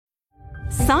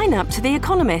Sign up to The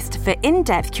Economist for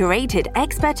in-depth curated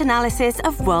expert analysis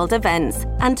of world events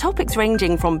and topics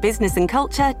ranging from business and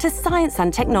culture to science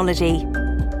and technology.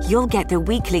 You'll get the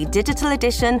weekly digital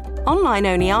edition,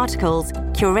 online-only articles,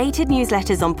 curated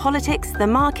newsletters on politics, the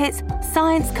markets,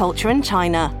 science, culture and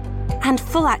China, and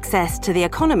full access to The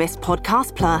Economist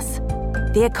Podcast Plus.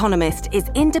 The Economist is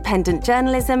independent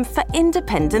journalism for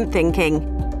independent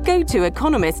thinking. Go to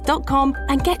economist.com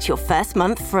and get your first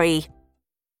month free.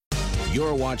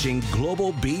 You're watching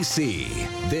Global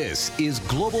BC. This is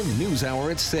Global News Hour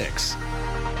at 6.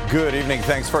 Good evening.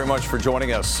 Thanks very much for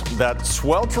joining us. That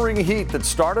sweltering heat that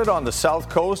started on the south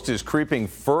coast is creeping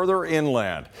further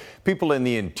inland. People in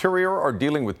the interior are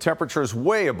dealing with temperatures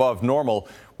way above normal,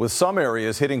 with some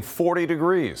areas hitting 40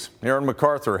 degrees. Aaron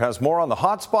MacArthur has more on the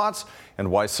hot spots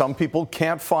and why some people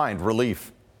can't find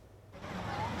relief.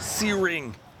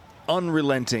 Searing,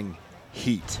 unrelenting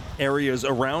heat. Areas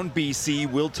around BC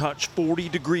will touch 40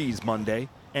 degrees Monday,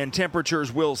 and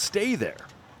temperatures will stay there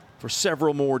for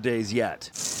several more days yet.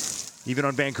 Even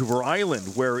on Vancouver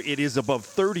Island, where it is above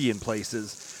 30 in places,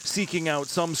 seeking out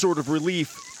some sort of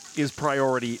relief is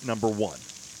priority number one.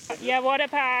 Yeah, water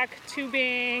park,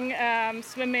 tubing,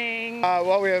 swimming.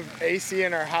 Well, we have AC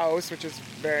in our house, which is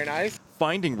very nice.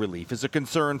 Finding relief is a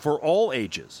concern for all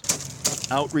ages.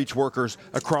 Outreach workers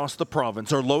across the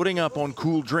province are loading up on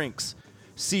cool drinks,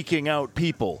 seeking out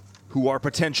people who are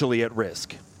potentially at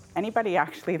risk. Anybody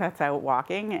actually that's out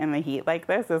walking in the heat like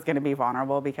this is going to be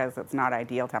vulnerable because it's not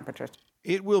ideal temperatures.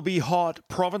 It will be hot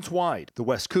province-wide. The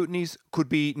West Kootenays could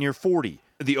be near 40,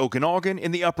 the Okanagan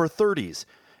in the upper 30s,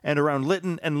 and around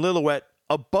Lytton and Lillooet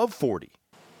above 40.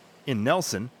 In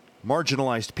Nelson,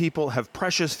 marginalized people have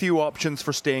precious few options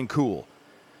for staying cool.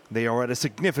 They are at a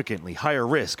significantly higher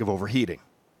risk of overheating.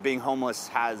 Being homeless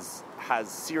has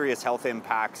serious health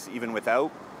impacts even without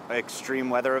extreme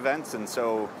weather events, and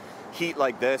so heat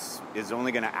like this is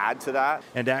only going to add to that.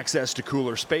 And access to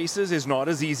cooler spaces is not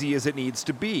as easy as it needs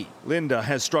to be. Linda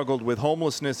has struggled with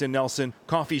homelessness in Nelson.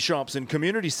 Coffee shops and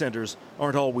community centers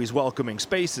aren't always welcoming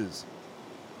spaces.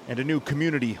 And a new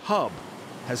community hub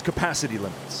has capacity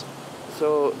limits.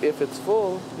 So if it's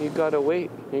full, you gotta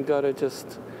wait. You gotta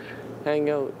just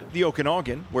hang out. The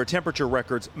Okanagan, where temperature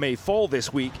records may fall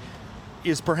this week,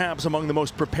 is perhaps among the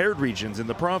most prepared regions in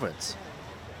the province.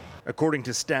 According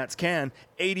to StatsCan,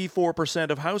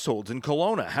 84% of households in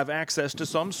Kelowna have access to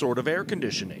some sort of air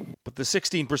conditioning. But the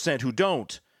 16% who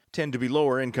don't tend to be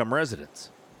lower income residents.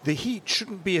 The heat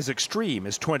shouldn't be as extreme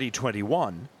as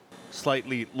 2021.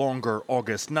 Slightly longer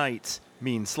August nights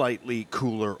mean slightly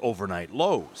cooler overnight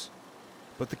lows.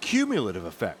 But the cumulative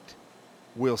effect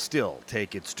will still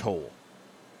take its toll.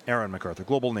 Aaron MacArthur,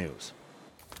 Global News.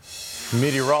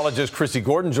 Meteorologist Christy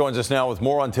Gordon joins us now with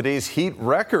more on today's heat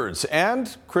records.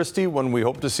 And, Christy, when we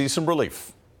hope to see some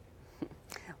relief.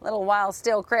 Little while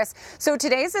still, Chris. So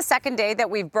today's the second day that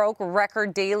we've broke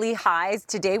record daily highs.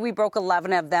 Today we broke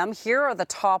 11 of them. Here are the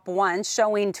top ones,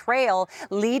 showing Trail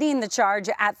leading the charge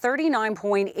at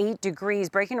 39.8 degrees,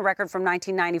 breaking a record from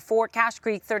 1994. Cache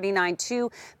Creek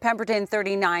 39.2, Pemberton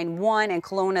 39.1, and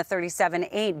Kelowna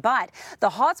 37.8. But the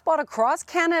hotspot across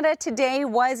Canada today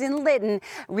was in Lytton,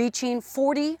 reaching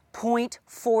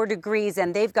 40.4 degrees,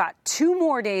 and they've got 2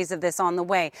 more days of this on the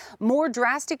way. More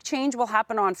drastic change will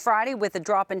happen on Friday with a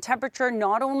drop in temperature,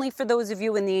 not only for those of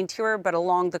you in the interior, but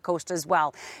along the coast as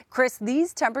well. Chris,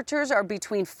 these temperatures are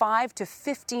between 5 to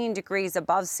 15 degrees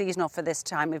above seasonal for this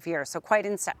time of year, so quite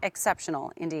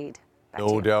exceptional indeed.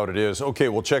 No doubt it is. Okay,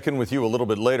 we'll check in with you a little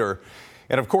bit later.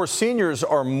 And of course, seniors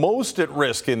are most at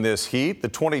risk in this heat. The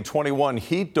 2021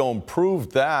 heat dome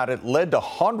proved that. It led to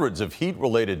hundreds of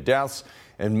heat-related deaths,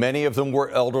 and many of them were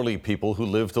elderly people who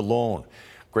lived alone.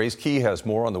 Grace Key has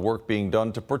more on the work being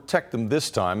done to protect them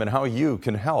this time and how you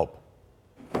can help.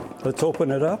 Let's open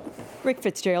it up. Rick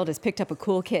Fitzgerald has picked up a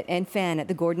cool kit and fan at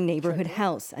the Gordon Neighborhood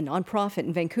House, a nonprofit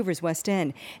in Vancouver's West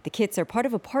End. The kits are part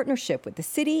of a partnership with the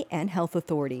city and health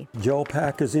authority. Gel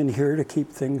pack is in here to keep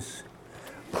things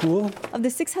cool. Of the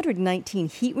 619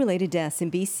 heat-related deaths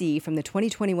in BC from the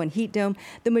 2021 heat dome,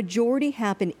 the majority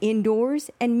happen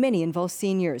indoors and many involve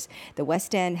seniors. The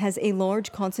West End has a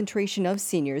large concentration of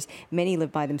seniors. Many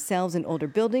live by themselves in older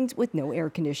buildings with no air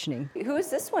conditioning. Who is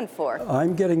this one for?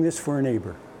 I'm getting this for a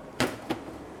neighbor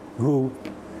who,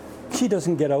 she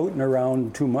doesn't get out and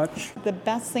around too much. The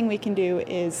best thing we can do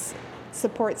is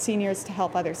support seniors to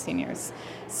help other seniors.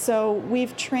 So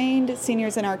we've trained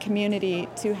seniors in our community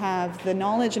to have the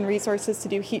knowledge and resources to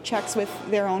do heat checks with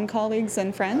their own colleagues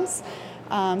and friends.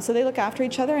 So they look after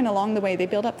each other, and along the way they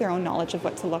build up their own knowledge of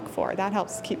what to look for. That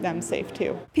helps keep them safe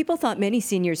too. People thought many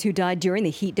seniors who died during the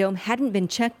heat dome hadn't been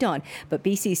checked on, but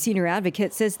BC Senior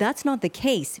Advocate says that's not the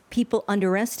case. People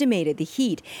underestimated the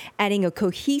heat, adding a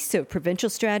cohesive provincial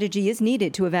strategy is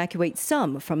needed to evacuate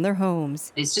some from their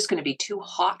homes. It's just going to be too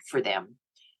hot for them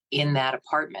in that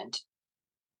apartment.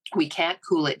 We can't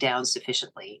cool it down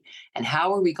sufficiently. And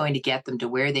how are we going to get them to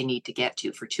where they need to get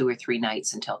to for 2 or 3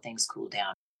 nights until things cool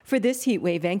down? For this heat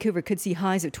wave, Vancouver could see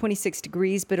highs of 26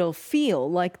 degrees, but it'll feel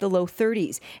like the low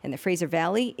 30s. In the Fraser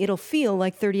Valley, it'll feel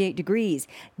like 38 degrees.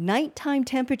 Nighttime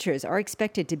temperatures are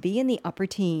expected to be in the upper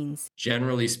teens.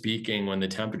 Generally speaking, when the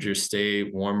temperatures stay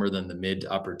warmer than the mid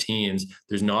to upper teens,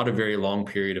 there's not a very long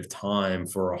period of time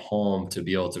for a home to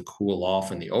be able to cool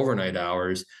off in the overnight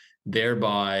hours.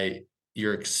 Thereby,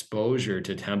 your exposure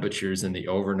to temperatures in the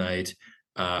overnight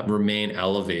remain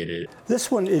elevated. This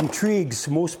one intrigues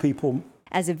most people.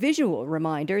 As a visual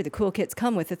reminder, the cool kits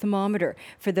come with a thermometer.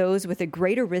 For those with a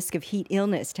greater risk of heat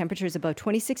illness, temperatures above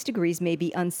 26 degrees may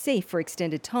be unsafe for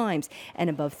extended times, and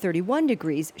above 31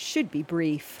 degrees should be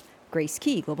brief. Grace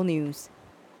Key, Global News.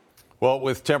 Well,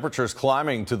 with temperatures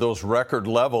climbing to those record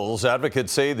levels,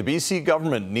 advocates say the BC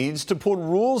government needs to put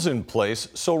rules in place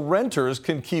so renters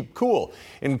can keep cool,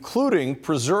 including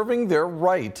preserving their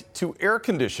right to air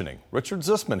conditioning. Richard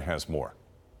Zussman has more.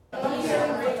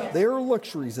 There are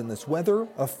luxuries in this weather,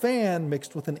 a fan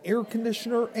mixed with an air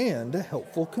conditioner and a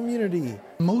helpful community.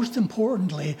 Most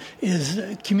importantly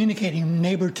is communicating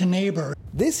neighbor to neighbor.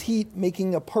 This heat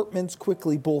making apartments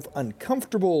quickly both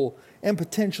uncomfortable and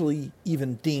potentially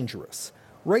even dangerous.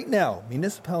 Right now,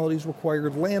 municipalities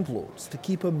require landlords to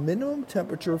keep a minimum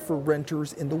temperature for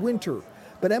renters in the winter.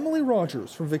 But Emily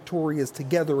Rogers from Victoria's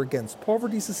Together Against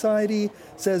Poverty Society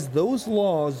says those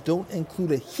laws don't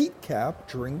include a heat cap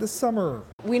during the summer.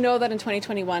 We know that in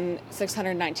 2021,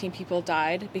 619 people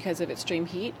died because of extreme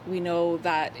heat. We know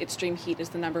that extreme heat is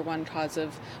the #1 cause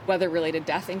of weather-related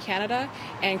death in Canada,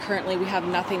 and currently we have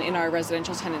nothing in our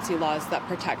residential tenancy laws that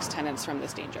protects tenants from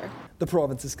this danger. The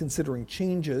province is considering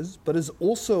changes, but is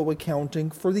also accounting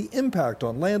for the impact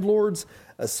on landlords,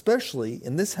 especially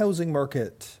in this housing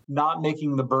market. Not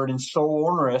making the burden so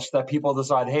onerous that people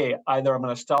decide, hey, either I'm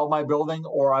going to sell my building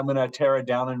or I'm going to tear it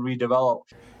down and redevelop.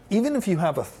 Even if you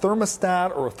have a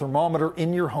thermostat or a thermometer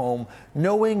in your home,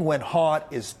 knowing when hot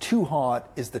is too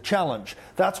hot is the challenge.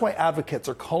 That's why advocates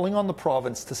are calling on the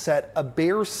province to set a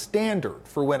bare standard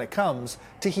for when it comes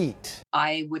to heat.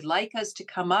 I would like us to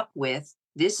come up with,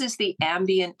 this is the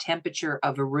ambient temperature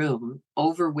of a room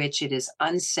over which it is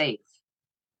unsafe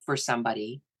for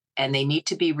somebody, and they need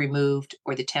to be removed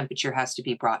or the temperature has to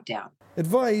be brought down.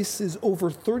 Advice is over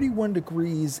 31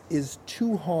 degrees is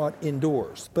too hot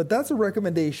indoors, but that's a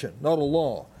recommendation, not a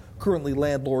law. Currently,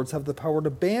 landlords have the power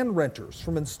to ban renters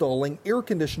from installing air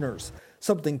conditioners,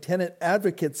 something tenant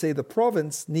advocates say the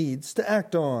province needs to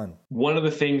act on. One of the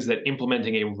things that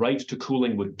implementing a right to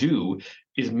cooling would do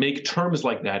is make terms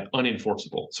like that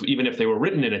unenforceable. So even if they were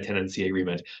written in a tenancy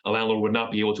agreement, a landlord would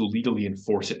not be able to legally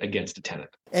enforce it against a tenant.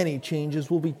 Any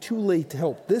changes will be too late to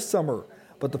help this summer,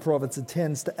 but the province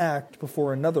intends to act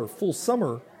before another full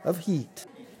summer of heat.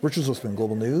 Richard Zussman,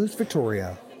 Global News,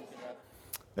 Victoria.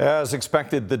 As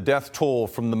expected, the death toll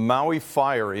from the Maui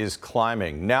fire is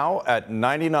climbing, now at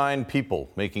 99 people,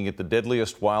 making it the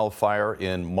deadliest wildfire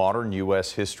in modern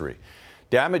U.S. history.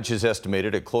 Damage is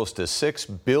estimated at close to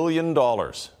 $6 billion.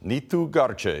 Nitu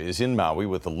Garcha is in Maui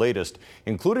with the latest,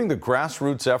 including the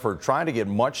grassroots effort trying to get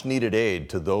much-needed aid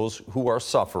to those who are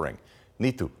suffering.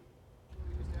 Nitu.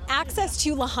 Access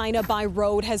to Lahaina by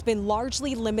road has been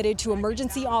largely limited to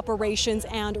emergency operations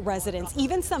and residents.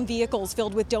 Even some vehicles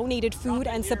filled with donated food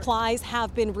and supplies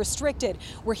have been restricted.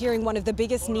 We're hearing one of the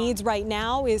biggest needs right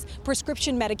now is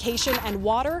prescription medication and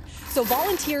water. So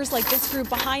volunteers like this group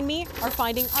behind me are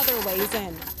finding other ways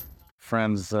in.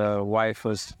 Friend's wife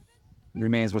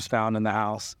remains was found in the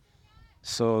house.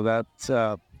 So that's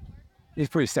it's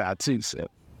pretty sad too. So.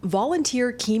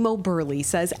 Volunteer Kimo Burley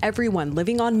says everyone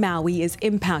living on Maui is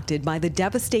impacted by the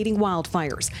devastating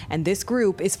wildfires, and this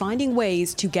group is finding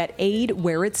ways to get aid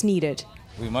where it's needed.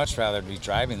 We'd much rather be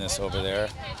driving this over there,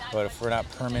 but if we're not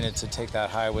permitted to take that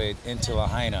highway into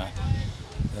Lahaina,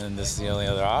 then this is the only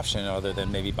other option other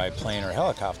than maybe by plane or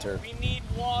helicopter. We need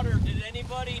water. Did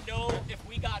anybody know if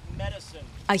we got medicine?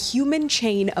 A human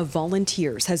chain of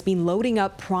volunteers has been loading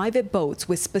up private boats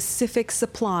with specific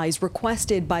supplies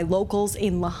requested by locals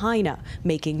in Lahaina,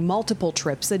 making multiple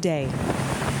trips a day.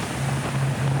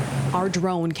 Our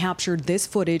drone captured this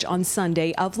footage on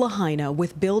Sunday of Lahaina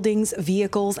with buildings,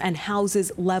 vehicles, and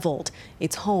houses leveled.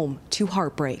 It's home to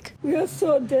heartbreak. We are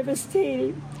so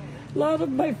devastated. A lot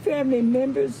of my family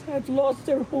members have lost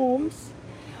their homes.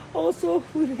 Also,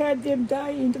 we've had them die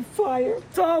in the fire.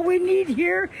 So all we need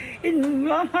here in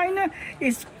Lahaina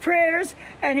is prayers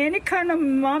and any kind of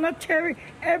monetary.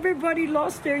 Everybody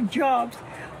lost their jobs.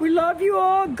 We love you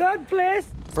all. God bless.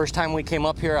 First time we came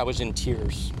up here, I was in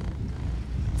tears,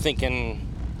 thinking,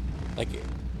 like,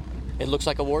 it looks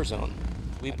like a war zone.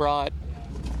 We brought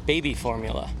baby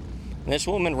formula. And this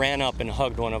woman ran up and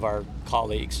hugged one of our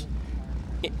colleagues,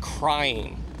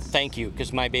 crying, thank you,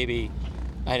 because my baby,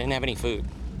 I didn't have any food.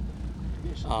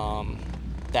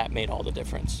 That made all the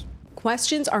difference.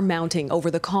 Questions are mounting over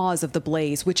the cause of the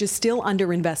blaze, which is still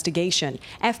under investigation.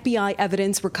 FBI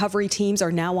evidence recovery teams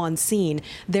are now on scene.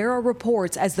 There are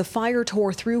reports as the fire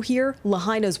tore through here,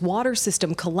 Lahaina's water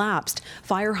system collapsed.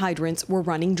 Fire hydrants were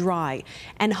running dry.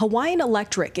 And Hawaiian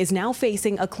Electric is now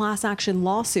facing a class action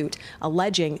lawsuit,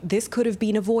 alleging this could have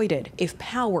been avoided if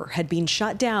power had been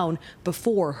shut down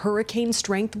before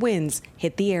hurricane-strength winds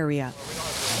hit the area.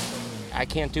 I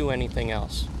can't do anything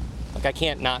else. Like, I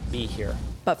can't not be here.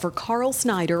 But for Carl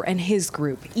Snyder and his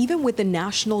group, even with the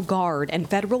National Guard and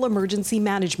Federal Emergency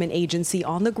Management Agency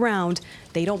on the ground,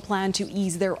 they don't plan to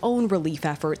ease their own relief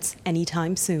efforts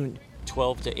anytime soon.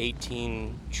 12 to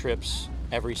 18 trips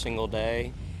every single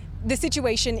day. The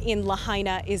situation in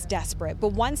Lahaina is desperate,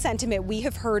 but one sentiment we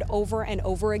have heard over and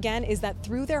over again is that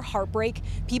through their heartbreak,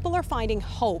 people are finding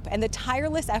hope, and the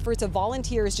tireless efforts of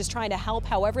volunteers just trying to help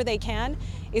however they can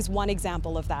is one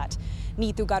example of that.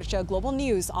 Nitu Garcha, Global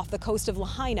News, off the coast of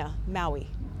Lahaina, Maui.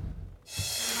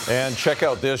 And check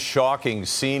out this shocking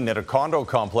scene at a condo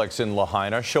complex in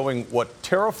Lahaina showing what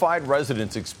terrified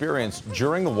residents experienced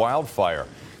during the wildfire.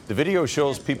 The video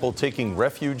shows people taking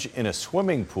refuge in a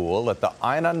swimming pool at the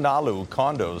Aina Nalu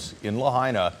condos in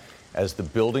Lahaina as the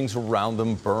buildings around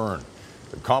them burn.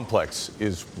 The complex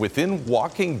is within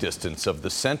walking distance of the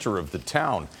center of the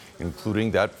town,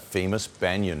 including that famous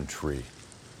banyan tree.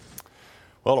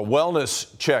 Well, a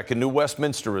wellness check in New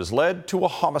Westminster has led to a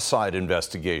homicide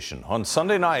investigation. On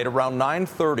Sunday night around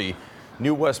 9:30,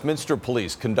 New Westminster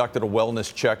police conducted a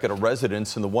wellness check at a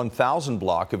residence in the 1000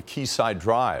 block of Quayside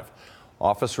Drive.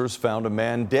 Officers found a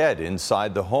man dead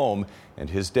inside the home,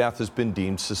 and his death has been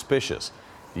deemed suspicious.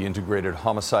 The Integrated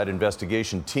Homicide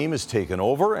Investigation Team has taken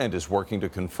over and is working to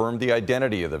confirm the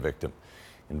identity of the victim.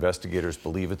 Investigators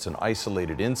believe it's an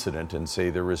isolated incident and say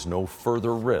there is no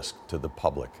further risk to the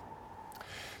public.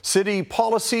 City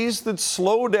policies that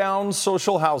slow down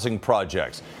social housing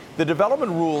projects. The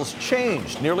development rules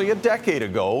changed nearly a decade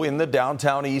ago in the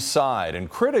downtown east side, and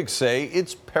critics say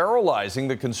it's paralyzing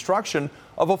the construction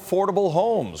of affordable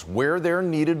homes where they're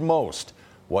needed most.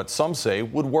 What some say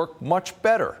would work much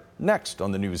better. Next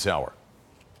on the News Hour.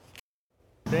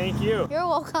 Thank you. You're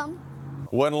welcome.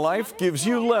 When life gives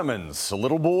you lemons, a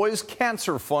little boy's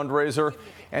cancer fundraiser,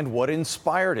 and what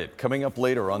inspired it, coming up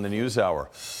later on the News Hour.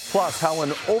 Plus, how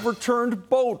an overturned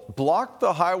boat blocked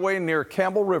the highway near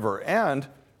Campbell River, and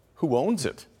who owns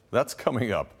it? That's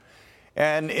coming up.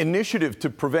 An initiative to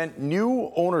prevent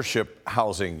new ownership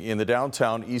housing in the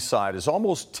downtown east side is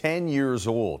almost 10 years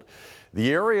old.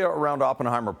 The area around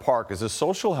Oppenheimer Park is a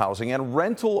social housing and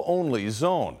rental-only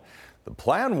zone. The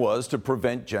plan was to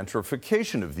prevent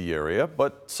gentrification of the area,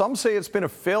 but some say it's been a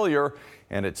failure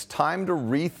and it's time to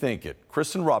rethink it.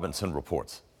 Kristen Robinson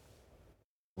reports.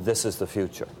 This is the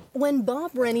future. When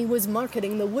Bob Rennie was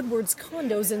marketing the Woodward's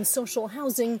condos and social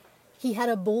housing, he had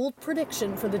a bold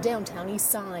prediction for the downtown east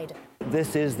side.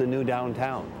 This is the new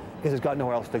downtown because it's got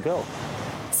nowhere else to go.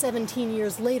 17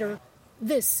 years later,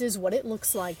 this is what it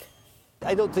looks like.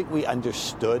 I don't think we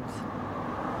understood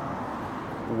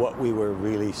what we were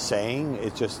really saying.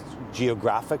 It's just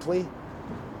geographically,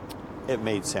 it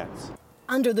made sense.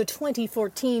 Under the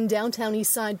 2014 Downtown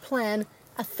Eastside Plan,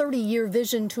 a 30-year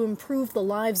vision to improve the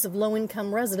lives of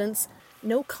low-income residents,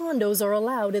 no condos are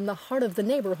allowed in the heart of the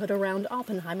neighborhood around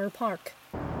Oppenheimer Park.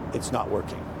 It's not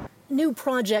working. New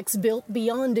projects built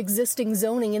beyond existing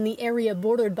zoning in the area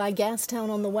bordered by Gastown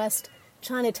on the west,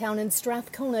 Chinatown and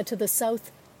Strathcona to the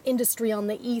south, industry on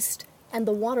the east, and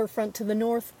the waterfront to the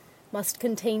north must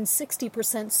contain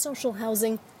 60% social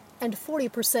housing and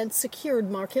 40%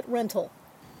 secured market rental.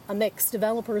 A mix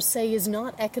developers say is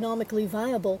not economically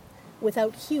viable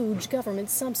without huge government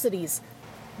subsidies.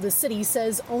 The city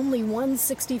says only one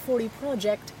 60/40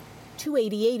 project,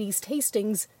 280 East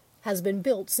Hastings, has been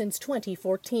built since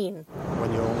 2014.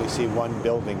 When you only see one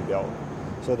building built.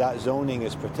 So that zoning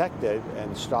is protected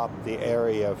and stop the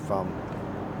area from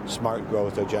smart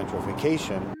growth or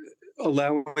gentrification.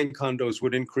 Allowing condos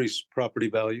would increase property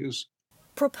values.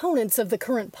 Proponents of the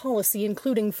current policy,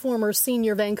 including former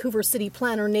senior Vancouver City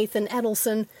planner Nathan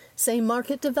Edelson, say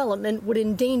market development would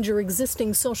endanger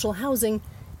existing social housing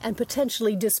and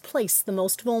potentially displace the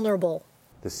most vulnerable.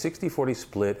 The 60-40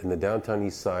 split in the Downtown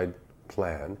East Side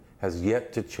plan has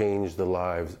yet to change the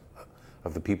lives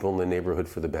of the people in the neighborhood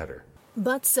for the better.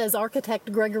 But, says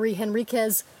architect Gregory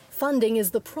Henriquez, funding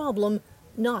is the problem,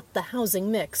 not the housing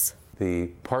mix. The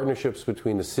partnerships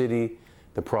between the city,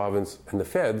 the province, and the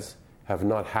feds have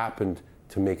not happened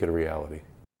to make it a reality.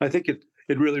 I think it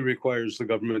really requires the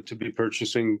government to be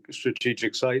purchasing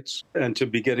strategic sites and to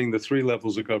be getting the three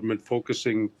levels of government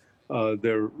focusing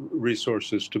their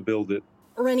resources to build it.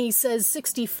 Rennie says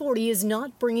 60-40 is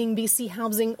not bringing BC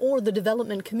Housing or the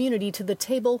development community to the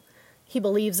table. He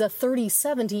believes a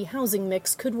 30-70 housing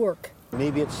mix could work.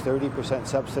 Maybe it's 30%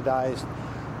 subsidized,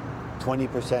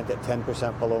 20% at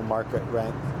 10% below market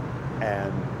rent,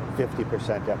 and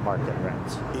 50% at market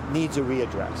rents. It needs a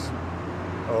readdress,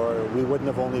 or we wouldn't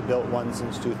have only built one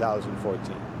since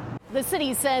 2014. The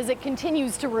city says it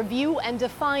continues to review and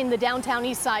define the Downtown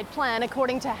East Side plan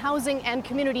according to housing and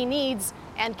community needs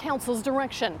and council's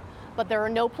direction. But there are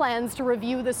no plans to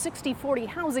review the 60-40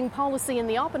 housing policy in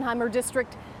the Oppenheimer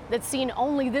district that's seen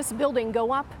only this building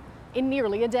go up in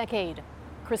nearly a decade.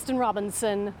 Kristen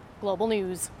Robinson, Global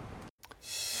News.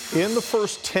 In the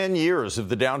first 10 years of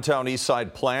the Downtown East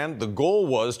Side plan, the goal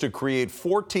was to create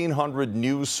 1,400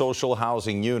 new social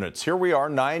housing units. Here we are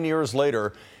 9 years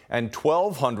later, and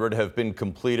 1,200 have been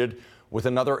completed, with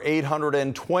another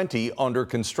 820 under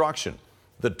construction.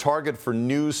 The target for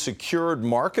new secured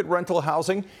market rental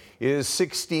housing is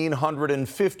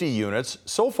 1,650 units.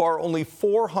 So far, only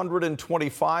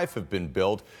 425 have been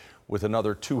built, with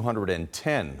another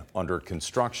 210 under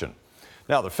construction.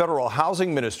 Now, the federal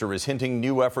housing minister is hinting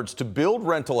new efforts to build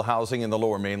rental housing in the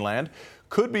Lower Mainland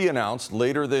could be announced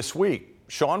later this week.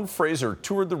 Sean Fraser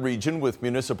toured the region with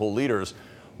municipal leaders,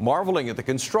 marveling at the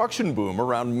construction boom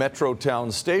around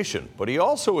Metrotown Station. But he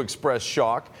also expressed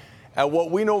shock at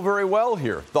what we know very well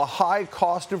here, the high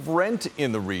cost of rent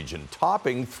in the region,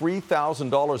 topping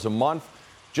 $3,000 a month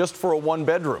just for a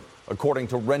one-bedroom, according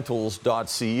to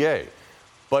rentals.ca.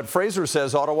 But Fraser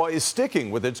says Ottawa is sticking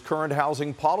with its current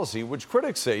housing policy, which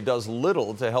critics say does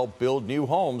little to help build new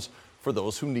homes for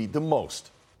those who need them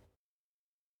most.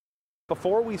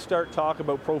 Before we start talk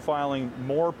about profiling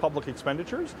more public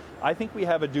expenditures, I think we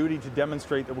have a duty to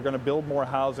demonstrate that we're going to build more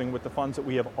housing with the funds that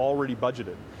we have already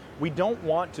budgeted. We don't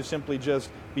want to simply just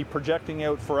be projecting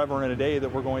out forever and a day that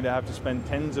we're going to have to spend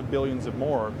tens of billions of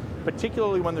more,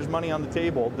 particularly when there's money on the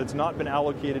table that's not been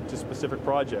allocated to specific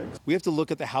projects. We have to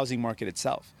look at the housing market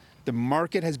itself. The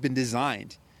market has been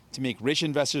designed to make rich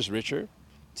investors richer,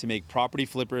 to make property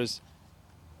flippers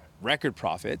record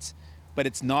profits, but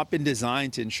it's not been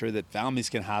designed to ensure that families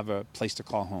can have a place to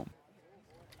call home.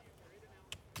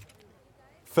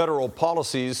 Federal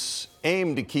policies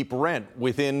aim to keep rent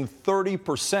within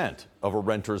 30% of a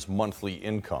renter's monthly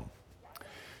income.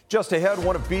 Just ahead,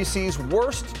 one of BC's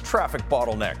worst traffic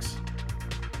bottlenecks.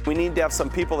 We need to have some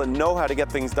people that know how to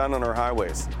get things done on our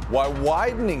highways. Why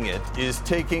widening it is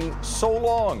taking so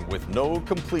long with no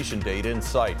completion date in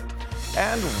sight.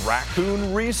 And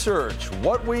raccoon research,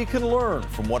 what we can learn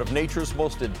from one of nature's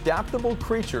most adaptable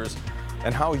creatures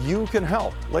and how you can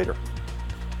help later.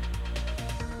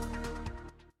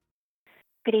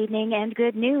 Good evening and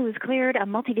good news. Cleared a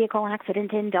multi-vehicle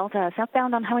accident in Delta.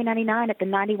 Southbound on Highway 99 at the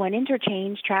 91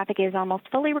 interchange. Traffic is almost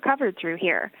fully recovered through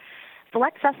here.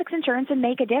 Select Sussex Insurance and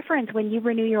make a difference. When you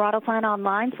renew your auto plan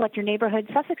online, select your neighborhood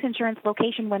Sussex Insurance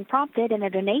location when prompted, and a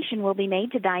donation will be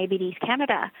made to Diabetes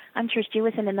Canada. I'm Trish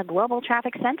Jewison in the Global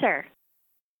Traffic Center.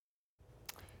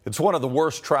 It's one of the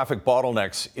worst traffic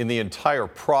bottlenecks in the entire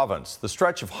province. The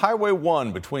stretch of Highway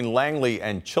 1 between Langley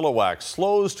and Chilliwack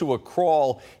slows to a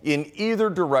crawl in either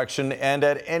direction and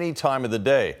at any time of the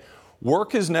day.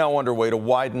 Work is now underway to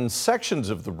widen sections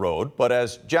of the road, but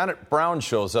as Janet Brown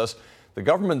shows us, the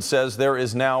government says there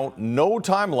is now no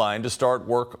timeline to start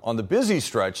work on the busy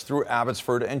stretch through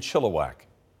Abbotsford and Chilliwack.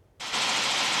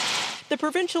 The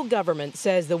provincial government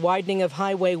says the widening of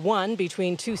Highway 1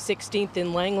 between 216th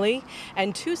in Langley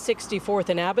and 264th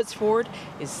in Abbotsford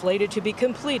is slated to be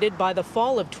completed by the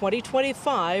fall of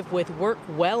 2025, with work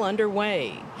well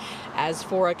underway. As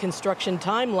for a construction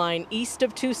timeline east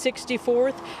of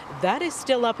 264th, that is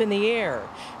still up in the air,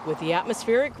 with the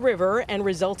atmospheric river and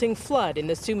resulting flood in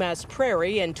the Sumas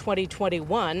Prairie in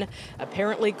 2021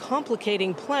 apparently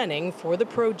complicating planning for the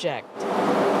project.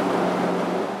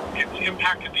 It's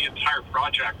impacted the entire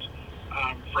project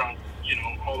from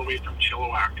all the way from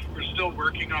Chilliwack. We're still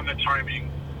working on the timing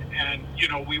And,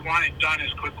 we want it done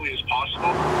as quickly as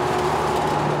possible.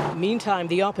 Meantime,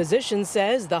 the opposition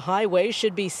says the highway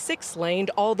should be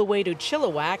 6-laned all the way to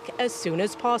Chilliwack as soon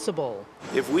as possible.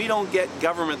 If we don't get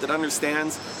government that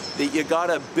understands that you got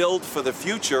to build for the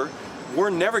future, we're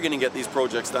never going to get these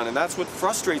projects done, and that's what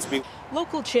frustrates me.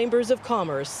 Local chambers of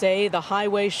commerce say the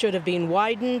highway should have been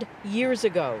widened years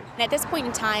ago. At this point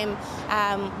in time,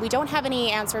 we don't have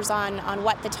any answers on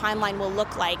what the timeline will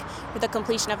look like for the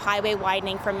completion of highway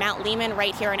widening from Mount Lehman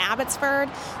right here in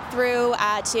Abbotsford through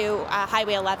to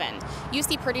Highway 11. You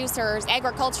see producers,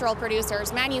 agricultural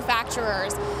producers,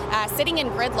 manufacturers sitting in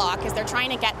gridlock as they're trying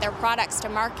to get their products to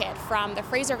market from the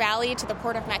Fraser Valley to the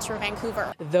Port of Metro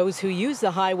Vancouver. Those who use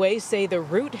the highway say the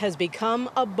route has become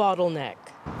a bottleneck.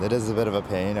 It is a bit of a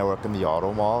pain. I work in the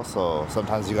auto mall, so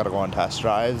sometimes you got to go on test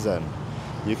drives and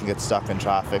you can get stuck in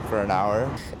traffic for an hour.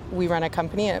 We run a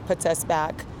company and it puts us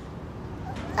back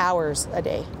hours a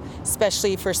day,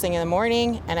 especially first thing in the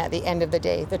morning and at the end of the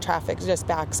day. The traffic just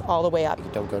backs all the way up.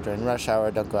 Don't go during rush hour,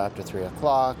 don't go after 3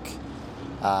 o'clock,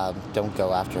 don't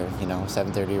go after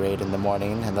 7:30 or 8 in the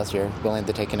morning unless you're willing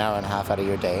to take an hour and a half out of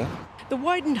your day. The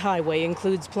widened highway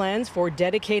includes plans for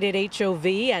dedicated HOV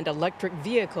and electric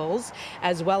vehicles,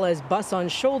 as well as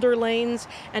bus-on-shoulder lanes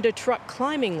and a truck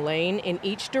climbing lane in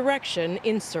each direction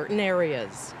in certain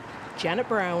areas. Janet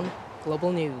Brown,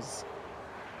 Global News.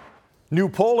 New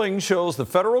polling shows the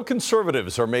federal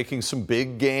Conservatives are making some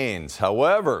big gains.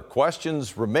 However,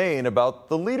 questions remain about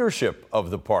the leadership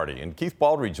of the party. And Keith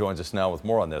Baldry joins us now with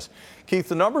more on this. Keith,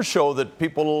 the numbers show that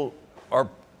people are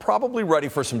probably ready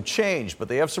for some change, but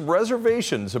they have some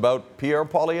reservations about Pierre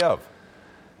Poilievre.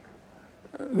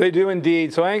 They do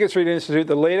indeed. So Angus Reid Institute,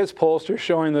 the latest pollster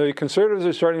showing the Conservatives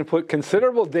are starting to put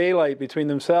considerable daylight between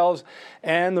themselves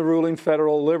and the ruling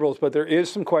federal Liberals, but there is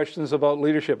some questions about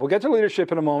leadership. We'll get to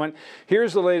leadership in a moment.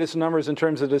 Here's the latest numbers in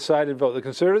terms of decided vote. The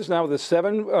Conservatives now with a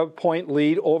 7-point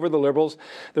lead over the Liberals.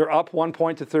 They're up 1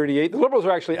 point to 38. The Liberals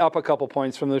are actually up a couple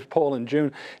points from the poll in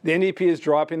June. The NDP is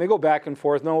dropping. They go back and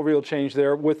forth. No real change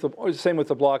there. Same with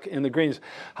the Bloc and the Greens.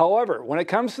 However, when it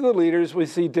comes to the leaders, we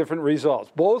see different results.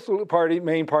 Both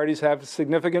main parties have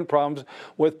significant problems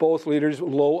with both leaders'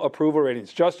 low approval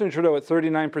ratings. Justin Trudeau at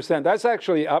 39%. That's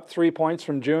actually up 3 points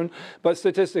from June, but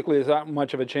statistically it's not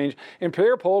much of a change. And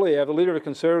Pierre Poilievre, the leader of the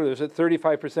Conservatives, at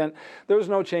 35%. There was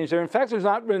no change there. In fact, there's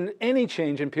not been any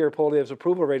change in Pierre Poilievre's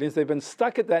approval ratings. They've been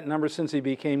stuck at that number since he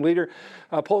became leader.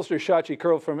 Pollster Shachi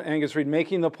Kurl from Angus Reid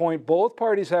making the point, both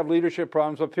parties have leadership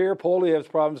problems, but Pierre Poilievre's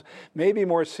problems may be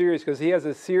more serious because he has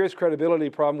a serious credibility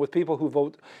problem with people who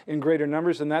vote in greater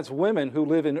numbers, and that's women who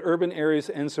live in urban areas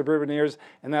and suburban areas,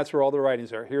 and that's where all the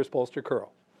writings are. Here's Pollster Kurl.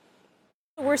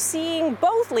 We're seeing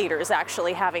both leaders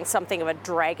actually having something of a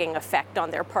dragging effect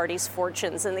on their party's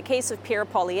fortunes. In the case of Pierre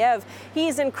Poilievre,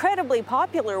 he's incredibly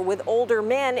popular with older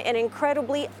men and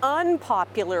incredibly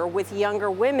unpopular with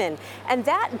younger women. And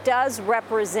that does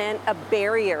represent a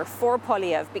barrier for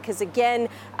Poilievre because, again,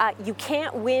 you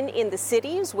can't win in the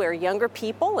cities where younger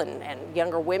people and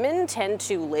younger women tend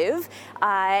to live.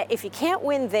 If you can't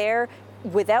win there,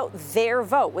 without their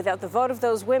vote, without the vote of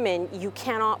those women, you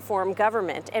cannot form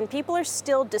government. And people are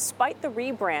still, despite the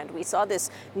rebrand, we saw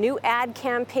this new ad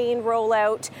campaign roll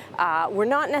out. We're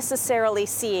not necessarily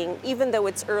seeing, even though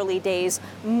it's early days,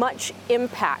 much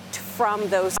impact from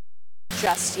those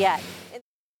just yet.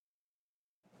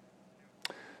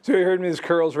 So you heard Ms.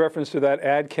 Curl's reference to that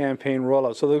ad campaign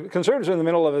rollout. So the Conservatives are in the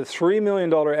middle of a $3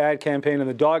 million ad campaign in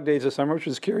the dog days of summer, which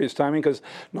is curious timing because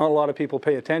not a lot of people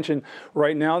pay attention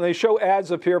right now. They show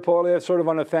ads of Pierre Poilievre sort of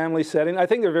on a family setting. I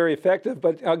think they're very effective,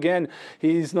 but again,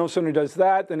 he's no sooner does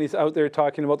that than he's out there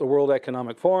talking about the World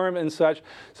Economic Forum and such.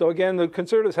 So again, the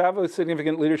Conservatives have a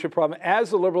significant leadership problem, as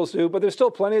the Liberals do, but there's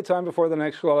still plenty of time before the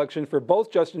next election for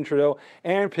both Justin Trudeau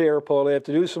and Pierre Poilievre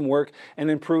to do some work and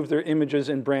improve their images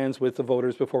and brands with the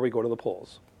voters before we go to the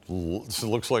polls. It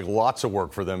looks like lots of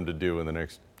work for them to do in the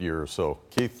next year or so.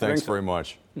 Keith, thanks very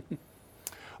much.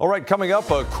 All right, coming up,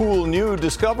 a cool new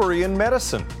discovery in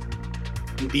medicine.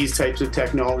 These types of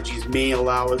technologies may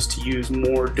allow us to use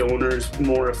more donors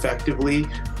more effectively.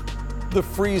 The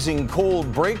freezing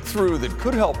cold breakthrough that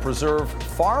could help preserve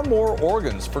far more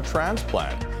organs for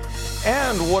transplant.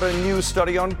 And what a new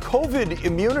study on COVID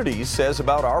immunity says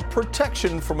about our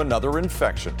protection from another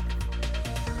infection.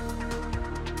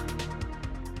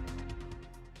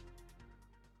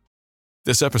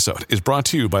 This episode is brought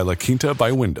to you by La Quinta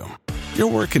by Wyndham. Your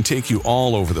work can take you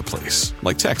all over the place,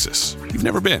 like Texas. You've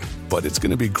never been, but it's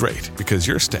going to be great because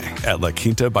you're staying at La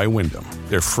Quinta by Wyndham.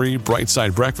 Their free Bright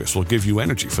Side breakfast will give you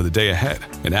energy for the day ahead.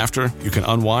 And after, you can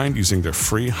unwind using their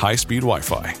free high-speed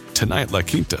Wi-Fi. Tonight, La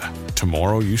Quinta.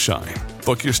 Tomorrow, you shine.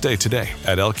 Book your stay today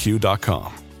at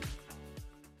LQ.com.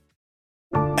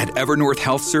 Evernorth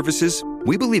Health Services,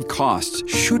 we believe costs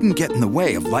shouldn't get in the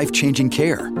way of life-changing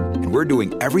care, and we're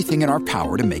doing everything in our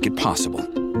power to make it possible.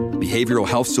 Behavioral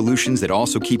health solutions that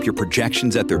also keep your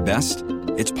projections at their best?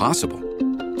 It's possible.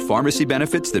 Pharmacy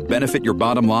benefits that benefit your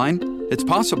bottom line? It's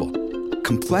possible.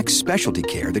 Complex specialty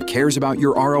care that cares about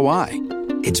your ROI?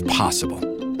 It's possible.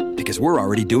 Because we're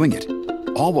already doing it.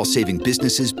 All while saving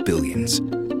businesses billions.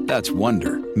 That's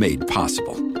Wonder made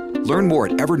possible. Learn more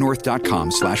at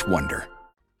evernorth.com/wonder.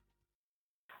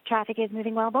 Traffic is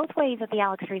moving well both ways at the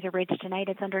Alex Fraser Bridge tonight.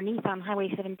 It's underneath on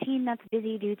Highway 17. That's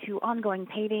busy due to ongoing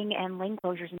paving and lane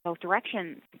closures in both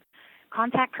directions.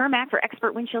 Contact Kermac for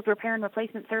expert windshield repair and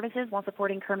replacement services while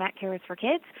supporting Kermac Cares for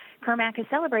Kids. Kermac is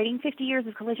celebrating 50 years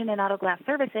of collision and auto glass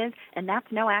services, and that's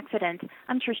no accident.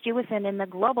 I'm Trish Jewison in the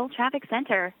Global Traffic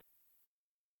Center.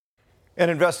 An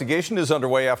investigation is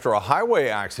underway after a highway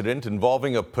accident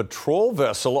involving a patrol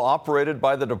vessel operated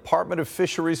by the Department of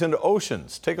Fisheries and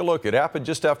Oceans. Take a look. It happened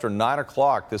just after 9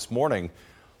 o'clock this morning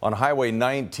on Highway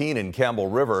 19 in Campbell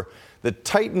River. The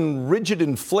Titan rigid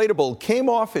inflatable came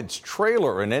off its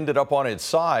trailer and ended up on its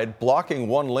side, blocking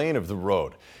one lane of the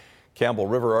road. Campbell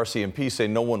River RCMP say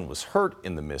no one was hurt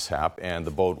in the mishap, and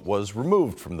the boat was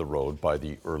removed from the road by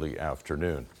the early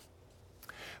afternoon.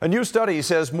 A new study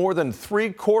says more than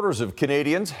 3/4 of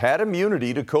Canadians had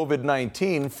immunity to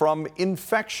COVID-19 from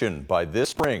infection by this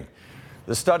spring.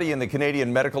 The study in the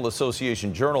Canadian Medical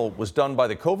Association Journal was done by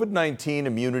the COVID-19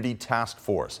 Immunity Task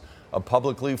Force, a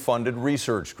publicly funded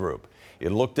research group.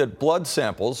 It looked at blood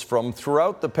samples from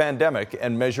throughout the pandemic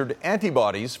and measured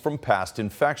antibodies from past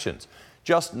infections.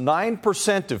 Just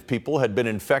 9% of people had been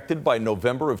infected by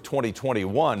November of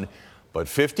 2021, but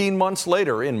 15 months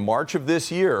later, in March of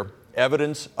this year,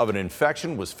 evidence of an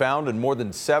infection was found in more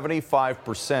than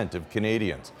 75% of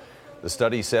Canadians. The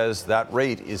study says that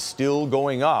rate is still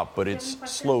going up, but it's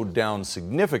slowed down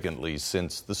significantly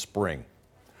since the spring.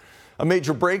 A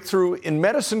major breakthrough in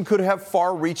medicine could have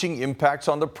far-reaching impacts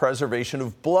on the preservation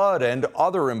of blood and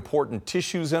other important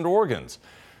tissues and organs.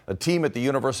 A team at the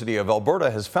University of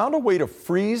Alberta has found a way to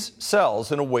freeze cells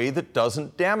in a way that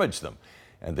doesn't damage them,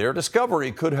 and their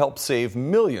discovery could help save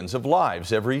millions of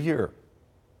lives every year.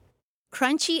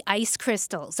 Crunchy ice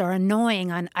crystals are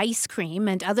annoying on ice cream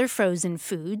and other frozen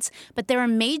foods, but they're a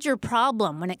major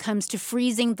problem when it comes to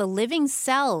freezing the living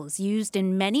cells used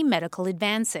in many medical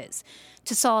advances.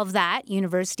 To solve that,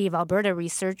 University of Alberta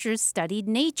researchers studied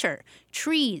nature,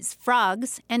 trees,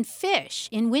 frogs, and fish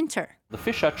in winter. The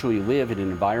fish actually live in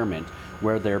an environment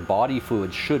where their body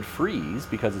fluids should freeze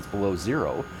because it's below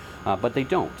zero, but they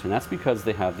don't. And that's because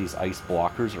they have these ice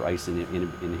blockers or ice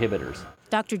inhibitors.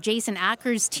 Dr. Jason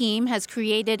Acker's team has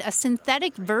created a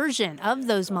synthetic version of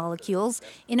those molecules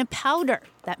in a powder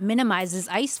that minimizes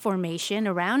ice formation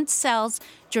around cells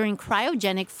during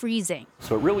cryogenic freezing.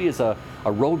 So it really is a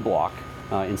roadblock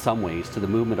in some ways to the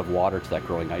movement of water to that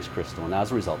growing ice crystal, and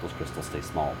as a result, those crystals stay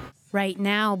small. Right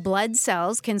now, blood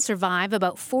cells can survive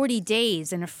about 40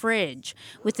 days in a fridge.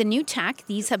 With the new tech,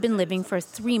 these have been living for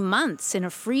 3 months in a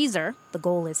freezer. The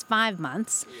goal is 5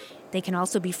 months. They can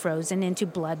also be frozen into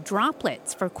blood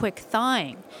droplets for quick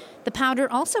thawing. The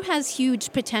powder also has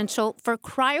huge potential for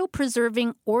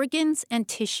cryopreserving organs and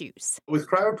tissues. With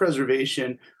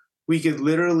cryopreservation, we could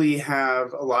literally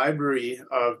have a library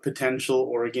of potential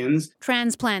organs.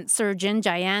 Transplant surgeon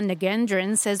Jayan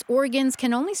Nagendran says organs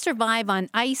can only survive on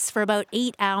ice for about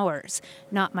 8 hours.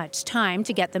 Not much time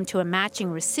to get them to a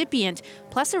matching recipient,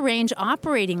 plus arrange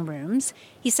operating rooms.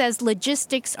 He says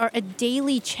logistics are a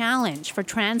daily challenge for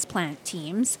transplant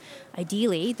teams.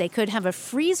 Ideally, they could have a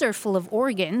freezer full of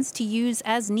organs to use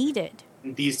as needed.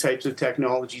 These types of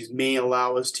technologies may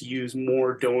allow us to use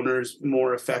more donors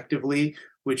more effectively,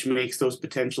 which makes those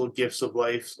potential gifts of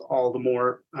life all the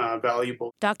more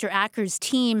valuable. Dr. Acker's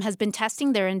team has been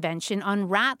testing their invention on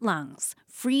rat lungs,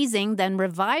 freezing, then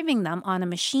reviving them on a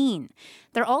machine.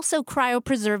 They're also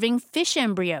cryopreserving fish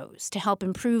embryos to help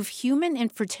improve human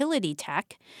infertility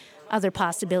tech. Other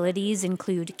possibilities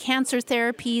include cancer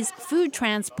therapies, food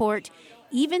transport,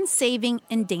 even saving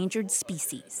endangered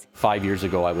species. 5 years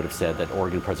ago, I would have said that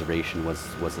organ preservation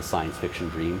was a science fiction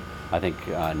dream. I think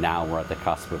now we're at the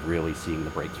cusp of really seeing the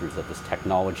breakthroughs that this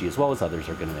technology, as well as others,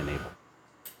 are going to enable.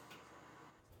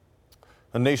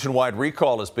 A nationwide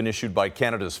recall has been issued by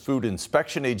Canada's Food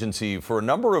Inspection Agency for a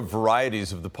number of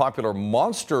varieties of the popular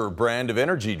Monster brand of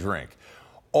energy drink.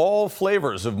 All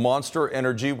flavors of Monster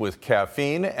Energy with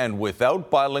caffeine and without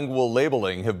bilingual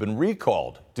labeling have been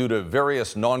recalled due to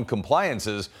various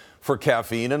non-compliances for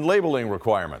caffeine and labeling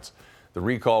requirements. The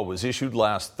recall was issued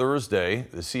last Thursday.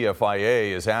 The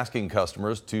CFIA is asking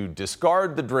customers to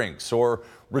discard the drinks or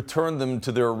return them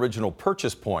to their original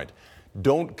purchase point.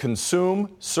 Don't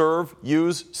consume, serve,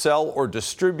 use, sell, or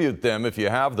distribute them if you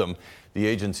have them. The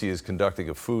agency is conducting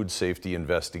a food safety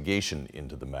investigation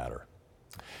into the matter.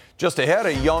 Just ahead,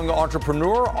 a young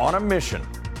entrepreneur on a mission.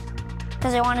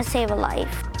 Because I want to save a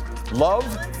life. Love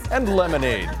and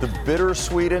lemonade, the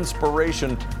bittersweet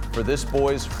inspiration for this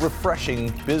boy's refreshing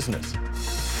business.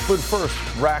 But first,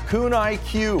 Raccoon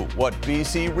IQ, what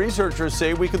BC researchers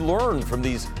say we could learn from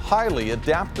these highly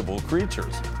adaptable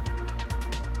creatures.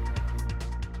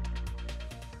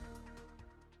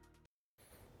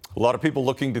 A lot of people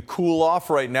looking to cool off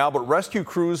right now, but rescue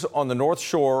crews on the North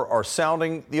Shore are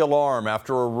sounding the alarm.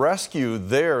 After a rescue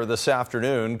there this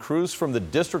afternoon, crews from the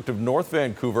District of North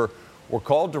Vancouver were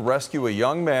called to rescue a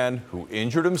young man who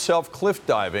injured himself cliff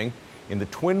diving in the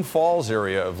Twin Falls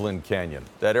area of Lynn Canyon.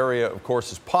 That area, of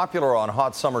course, is popular on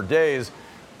hot summer days,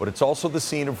 but it's also the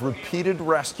scene of repeated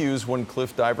rescues when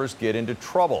cliff divers get into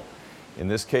trouble. In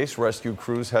this case, rescue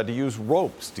crews had to use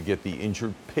ropes to get the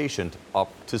injured patient up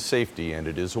to safety, and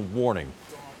it is a warning.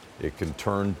 It can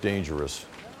turn dangerous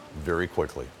very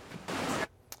quickly.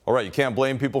 All right, you can't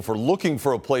blame people for looking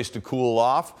for a place to cool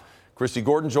off. Christy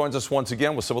Gordon joins us once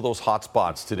again with some of those hot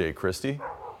spots today. Christy?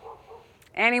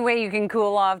 Any way you can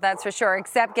cool off, that's for sure,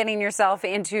 except getting yourself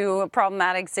into a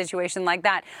problematic situation like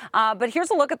that. But here's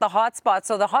a look at the hot spot.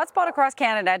 So the hot spot across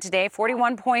Canada today,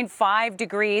 41.5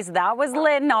 degrees. That was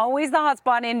Lytton, always the hot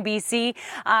spot in BC.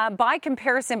 By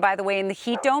comparison, by the way, in the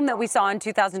heat dome that we saw in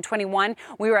 2021,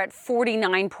 we were at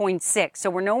 49.6. So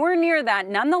we're nowhere near that.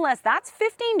 Nonetheless, that's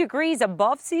 15 degrees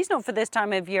above seasonal for this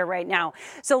time of year right now.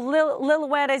 So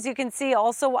Lillooet, as you can see,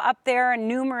 also up there in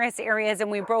numerous areas,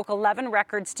 and we broke 11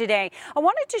 records today. I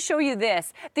wanted to show you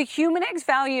this. The Humidex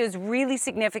value is really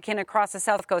significant across the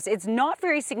South Coast. It's not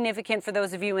very significant for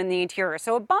those of you in the interior.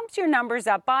 So it bumps your numbers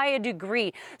up by a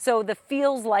degree. So the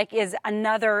feels like is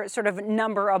another sort of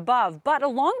number above. But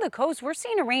along the coast, we're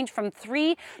seeing a range from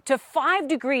 3 to 5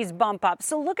 degrees bump up.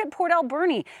 So look at Port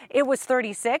Alberni. It was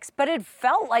 36, but it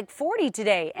felt like 40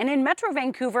 today. And in Metro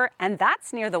Vancouver, and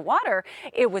that's near the water,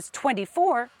 it was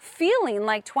 24, feeling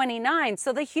like 29.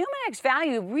 So the Humidex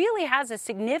value really has a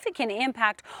significant impact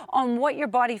on what your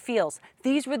body feels.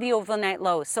 These were the overnight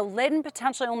lows. So Lytton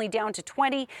potentially only down to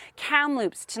 20.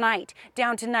 Kamloops tonight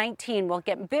down to 19. We'll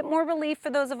get a bit more relief for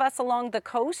those of us along the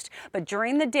coast, but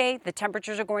during the day, the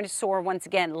temperatures are going to soar once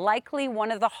again. Likely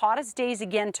one of the hottest days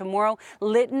again tomorrow.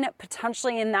 Lytton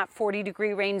potentially in that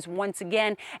 40-degree range once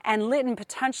again, and Lytton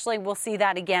potentially will see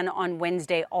that again on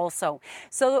Wednesday also.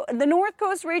 So the North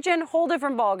Coast region, whole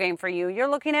different ballgame for you. You're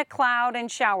looking at cloud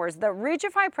and showers. The ridge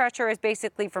of high pressure is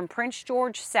basically from Prince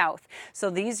George south. So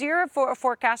these are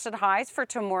forecasted highs for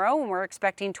tomorrow, and we're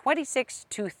expecting 26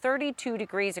 to 32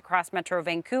 degrees across Metro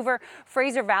Vancouver.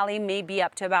 Fraser Valley may be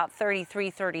up to about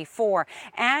 33, 34.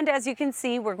 And as you can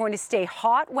see, we're going to stay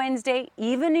hot Wednesday,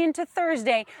 even into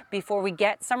Thursday, before we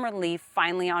get some relief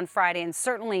finally on Friday. And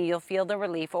certainly you'll feel the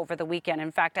relief over the weekend.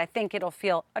 In fact, I think it'll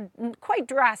feel quite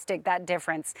drastic, that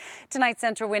difference. Tonight's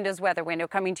Central Windows weather window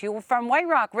coming to you from White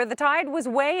Rock, where the tide was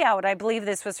way out. I believe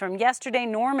this was from yesterday.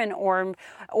 Norman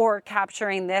or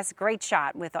capturing this great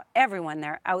shot with everyone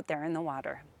there out there in the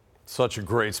water. Such a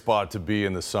great spot to be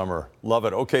in the summer. Love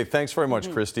it. Okay, thanks very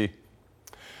much, Christy.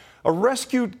 A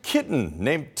rescued kitten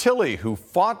named Tilly, who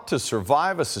fought to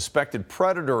survive a suspected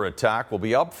predator attack, will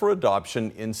be up for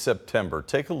adoption in September.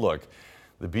 Take a look.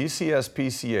 The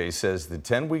BCSPCA says the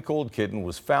 10-week-old kitten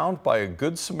was found by a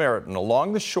Good Samaritan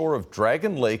along the shore of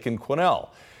Dragon Lake in Quesnel.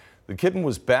 The kitten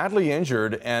was badly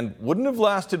injured and wouldn't have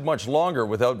lasted much longer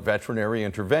without veterinary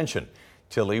intervention.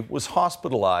 Tilly was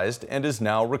hospitalized and is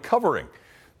now recovering.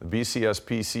 The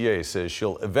BCSPCA says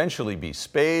she'll eventually be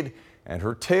spayed and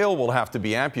her tail will have to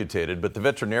be amputated, but the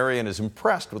veterinarian is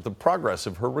impressed with the progress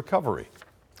of her recovery.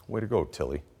 Way to go,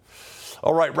 Tilly.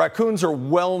 All right, raccoons are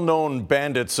well-known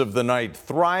bandits of the night,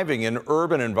 thriving in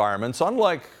urban environments,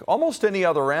 unlike almost any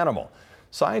other animal.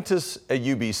 Scientists at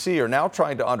UBC are now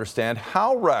trying to understand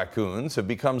how raccoons have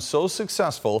become so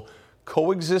successful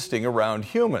coexisting around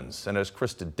humans. And as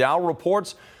Krista Dow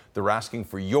reports, they're asking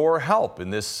for your help in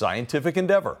this scientific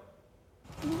endeavor.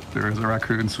 There is a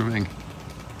raccoon swimming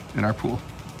in our pool.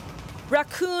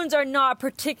 Raccoons are not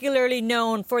particularly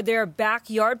known for their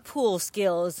backyard pool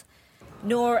skills,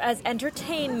 nor as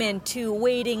entertainment to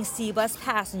waiting sea bus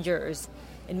passengers.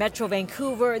 In Metro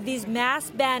Vancouver, these mass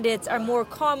bandits are more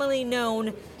commonly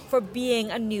known for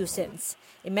being a nuisance,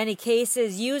 in many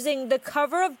cases using the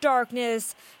cover of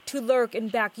darkness to lurk in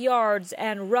backyards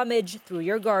and rummage through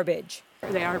your garbage.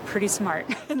 They are pretty smart,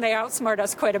 and they outsmart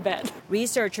us quite a bit.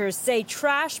 Researchers say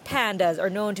trash pandas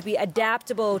are known to be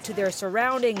adaptable to their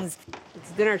surroundings.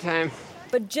 It's dinner time.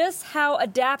 But just how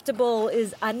adaptable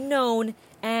is unknown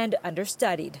and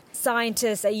understudied.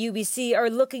 Scientists at UBC are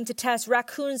looking to test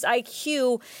raccoons'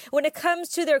 IQ when it comes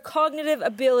to their cognitive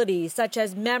abilities, such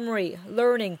as memory,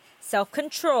 learning,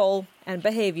 self-control, and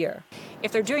behavior.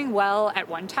 If they're doing well at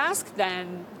one task,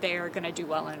 then they're going to do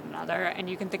well in another. And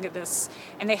you can think of this,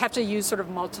 and they have to use sort of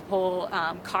multiple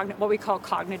what we call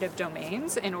cognitive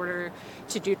domains in order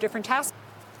to do different tasks.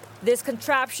 This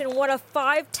contraption, one of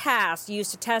 5 tasks used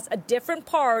to test a different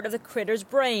part of the critter's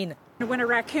brain. When a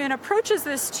raccoon approaches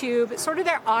this tube, sort of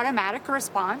their automatic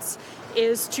response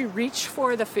is to reach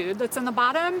for the food that's in the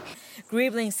bottom.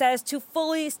 Griebling says to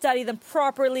fully study them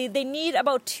properly, they need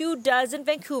about 24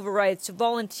 Vancouverites to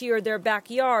volunteer their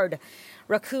backyard.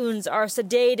 Raccoons are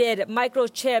sedated,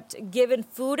 microchipped, given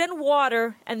food and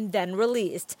water, and then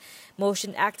released.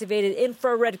 Motion-activated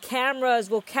infrared cameras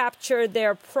will capture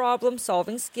their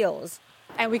problem-solving skills.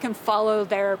 And we can follow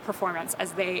their performance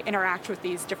as they interact with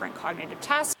these different cognitive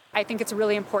tasks. I think it's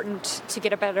really important to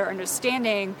get a better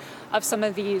understanding of some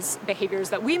of these behaviors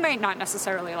that we might not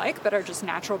necessarily like, but are just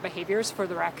natural behaviors for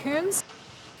the raccoons.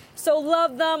 So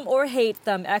love them or hate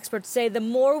them, experts say the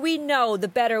more we know, the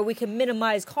better we can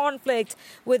minimize conflict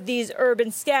with these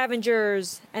urban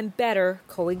scavengers and better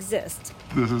coexist.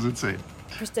 This is insane.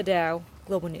 Krista Dow,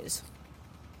 Global News.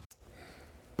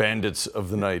 Bandits of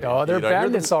the night. Oh, they're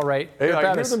bandits, all right. Hey,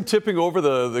 I hear them tipping over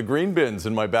the green bins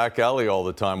in my back alley all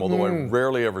the time, although I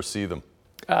rarely ever see them.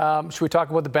 Should we talk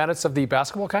about the bandits of the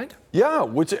basketball kind? Yeah,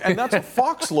 and that's a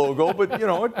Fox logo, but,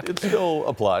 it still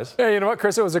applies. Yeah, you know what,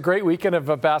 Chris? It was a great weekend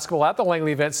of basketball at the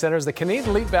Langley Event Centre as the Canadian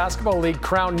Elite Basketball League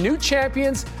crowned new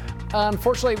champions.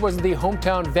 Unfortunately, it was the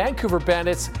hometown Vancouver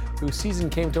Bandits whose season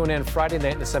came to an end Friday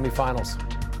night in the semifinals.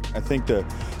 I think the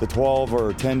 12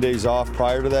 or 10 days off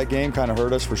prior to that game kind of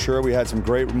hurt us for sure. We had some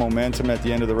great momentum at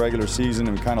the end of the regular season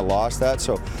and we kind of lost that.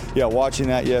 So, yeah, watching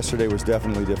that yesterday was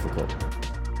definitely difficult.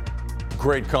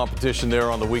 Great competition there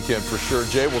on the weekend for sure.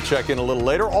 Jay, we'll check in a little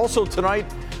later. Also tonight,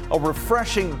 a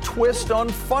refreshing twist on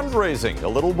fundraising. A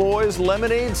little boy's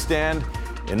lemonade stand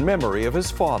in memory of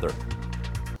his father.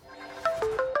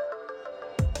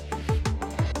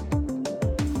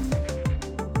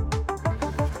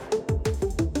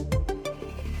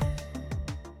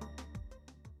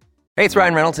 Hey, it's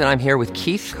Ryan Reynolds, and I'm here with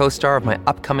Keith, co-star of my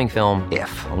upcoming film,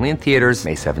 If, only in theaters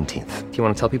May 17th. Do you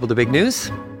want to tell people the big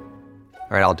news?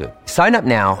 All right, I'll do it. Sign up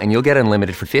now and you'll get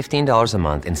unlimited for $15 a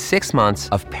month and 6 months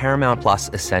of Paramount Plus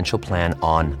Essential Plan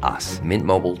on us.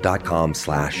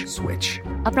 MintMobile.com/switch.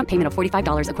 Upfront payment of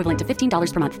 $45 equivalent to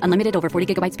 $15 per month. Unlimited over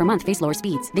 40 gigabytes per month. Face lower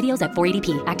speeds. Videos at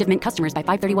 480p. Active Mint customers by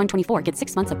 531.24 get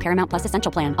 6 months of Paramount Plus Essential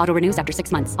Plan. Auto renews after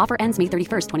 6 months. Offer ends May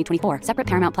 31st, 2024. Separate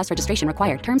Paramount Plus registration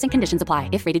required. Terms and conditions apply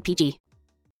if rated PG.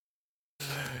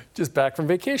 Just back from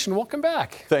vacation. Welcome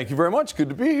back. Thank you very much. Good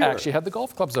to be here. Actually had the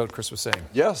golf clubs out, Chris was saying.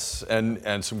 Yes,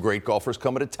 and some great golfers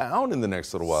coming to town in the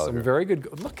next little while. Some very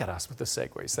good. Look at us with the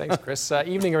segues. Thanks, Chris.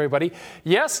 Evening, everybody.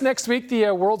 Yes, next week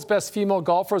the world's best female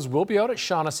golfers will be out at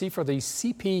Shaughnessy for the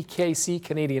CPKC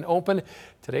Canadian Open.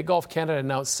 Today, Golf Canada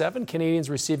announced 7 Canadians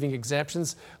receiving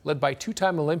exemptions, led by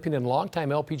 2-time Olympian and longtime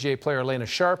LPGA player Elena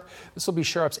Sharp. This will be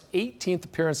Sharp's 18th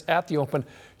appearance at the Open.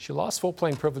 She lost full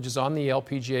playing privileges on the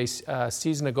LPGA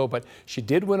season ago, but she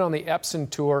did win on the Epson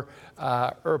Tour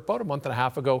about a month and a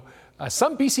half ago.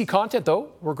 Some BC content,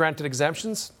 though, were granted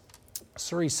exemptions.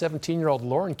 Surrey's 17-year-old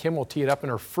Lauren Kim will tee it up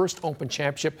in her first Open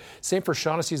Championship. Same for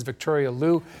Shaughnessy's Victoria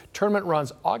Liu. Tournament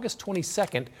runs August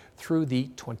 22nd through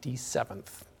the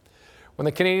 27th. When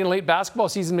the Canadian Elite Basketball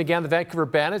season began, the Vancouver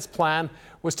Bandits' plan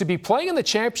was to be playing in the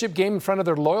championship game in front of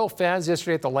their loyal fans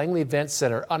yesterday at the Langley Event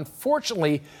Centre.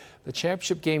 Unfortunately, the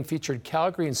championship game featured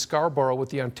Calgary and Scarborough, with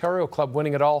the Ontario club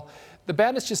winning it all. The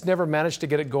Bandits just never managed to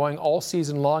get it going all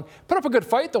season long. Put up a good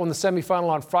fight, though, in the semifinal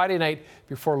on Friday night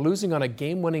before losing on a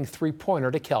game-winning three-pointer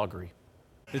to Calgary.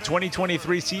 The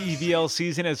 2023 CEVL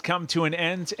season has come to an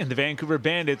end, and the Vancouver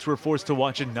Bandits were forced to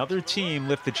watch another team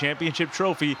lift the championship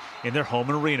trophy in their home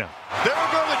arena. There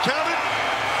we go, the count it,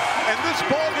 and this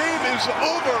ball game is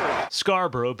over.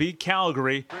 Scarborough beat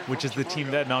Calgary, which is the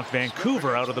team that knocked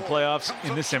Vancouver out of the playoffs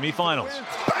in the semifinals.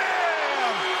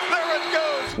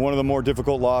 One of the more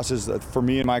difficult losses for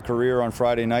me in my career on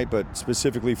Friday night, but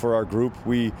specifically for our group.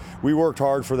 We worked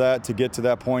hard for that, to get to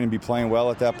that point and be playing well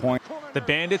at that point. The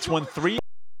Bandits won 3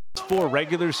 4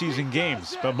 regular season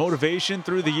games, but motivation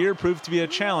through the year proved to be a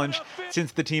challenge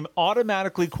since the team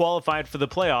automatically qualified for the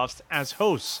playoffs as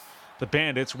hosts. The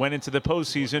Bandits went into the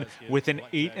postseason with an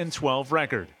 8-12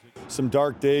 record. Some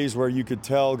dark days where you could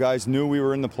tell guys knew we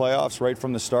were in the playoffs right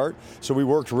from the start, so we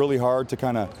worked really hard to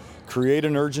kind of create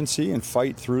an urgency and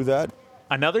fight through that.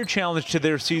 Another challenge to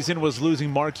their season was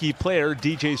losing marquee player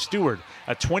DJ Stewart,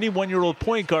 a 21-year-old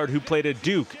point guard who played at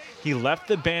Duke. he left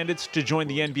the Bandits to join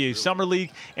the NBA Summer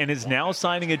League and is now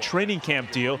signing a training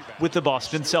camp deal with the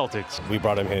Boston Celtics. We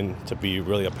brought him in to be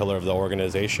really a pillar of the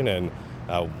organization, and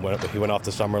he went off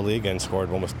the Summer League and scored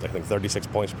almost, I think, 36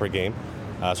 points per game.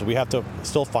 So we have to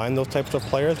still find those types of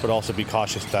players, but also be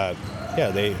cautious that,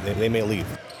 they may leave.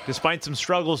 Despite some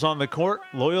struggles on the court,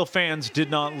 loyal fans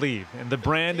did not leave, and the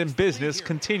brand and business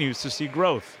continues to see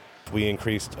growth. We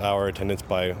increased our attendance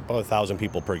by about 1,000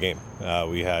 people per game.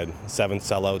 We had 7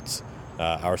 sellouts.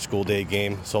 Our school day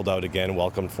game sold out again,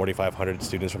 welcomed 4,500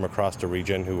 students from across the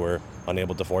region who were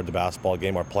unable to afford the basketball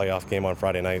game. Our playoff game on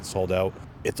Friday night sold out.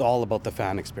 It's all about the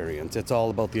fan experience. It's all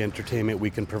about the entertainment we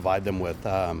can provide them with,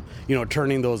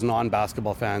 turning those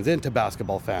non-basketball fans into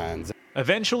basketball fans.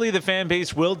 Eventually, the fan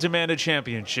base will demand a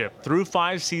championship. Through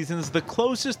 5 seasons, the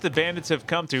closest the Bandits have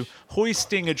come to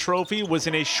hoisting a trophy was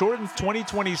in a shortened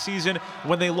 2020 season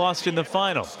when they lost in the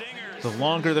final. The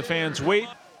longer the fans wait,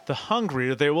 the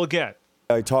hungrier they will get.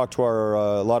 I talked to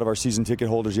a lot of our season ticket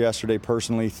holders yesterday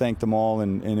personally, thanked them all,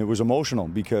 and it was emotional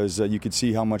because you could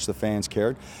see how much the fans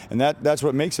cared. And that's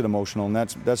what makes it emotional, and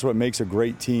that's what makes a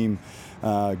great team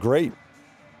great.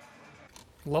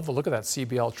 Love the look of that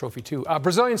CBL trophy, too.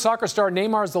 Brazilian soccer star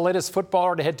Neymar is the latest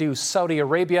footballer to head to Saudi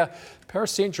Arabia.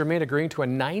 Paris Saint-Germain agreeing to a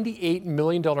 $98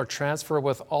 million transfer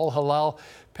with Al Hilal.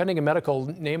 Pending a medical,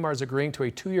 Neymar is agreeing to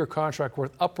a 2-year contract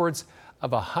worth upwards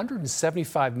of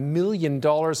 $175 million.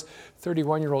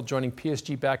 31-year-old joining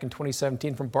PSG back in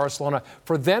 2017 from Barcelona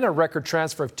for then a record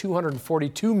transfer of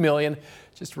 $242 million.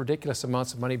 Just ridiculous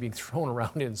amounts of money being thrown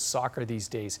around in soccer these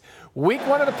days. Week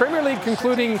 1 of the Premier League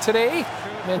concluding today.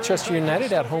 Manchester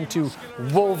United at home to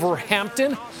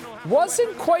Wolverhampton.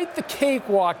 Wasn't quite the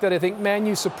cakewalk that I think Man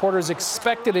U supporters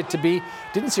expected it to be.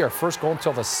 Didn't see our first goal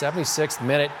until the 76th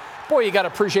minute. Boy, you got to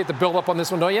appreciate the build-up on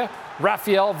this one, don't you?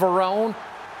 Raphael Varane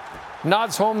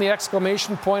nods home the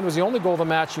exclamation point. Was the only goal of the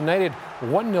match. United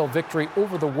 1-0 victory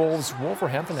over the Wolves.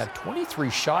 Wolverhampton had 23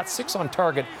 shots, 6 on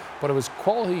target, but it was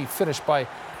quality finish by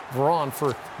Varane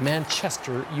for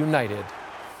Manchester United.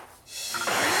 Zeke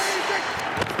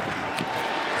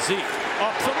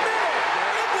up the middle,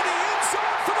 into the end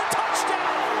zone for the touchdown.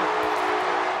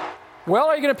 Well,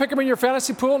 are you going to pick him in your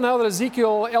fantasy pool now that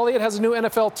Ezekiel Elliott has a new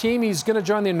NFL team? He's going to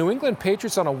join the New England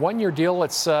Patriots on a 1-year deal.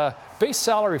 It's base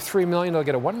salary of $3 million. He'll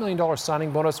get a $1 million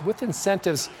signing bonus with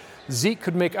incentives. Zeke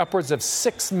could make upwards of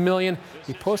 $6 million.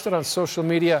 He posted on social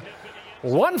media,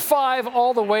 1-5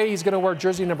 all the way. He's going to wear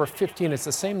jersey number 15. It's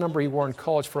the same number he wore in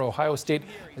college for Ohio State.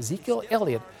 Ezekiel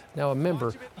Elliott, now a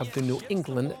member of the New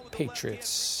England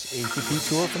Patriots. ATP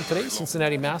Tour from today,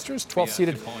 Cincinnati Masters,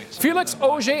 12th-seeded Felix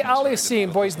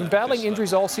Auger-Aliassime. Boy, he's been battling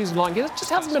injuries all season long. He just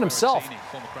hasn't been himself.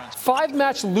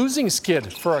 5-match losing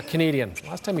skid for a Canadian.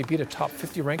 Last time he beat a top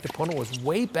 50 ranked opponent was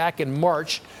way back in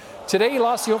March. Today he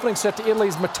lost the opening set to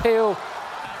Italy's Matteo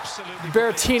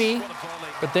Berrettini,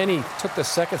 but then he took the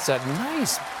second set.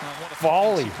 Nice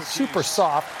volley, super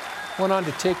soft. Went on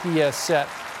to take the set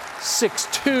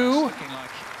 6-2.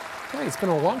 Boy, it's been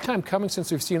a long time coming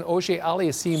since we've seen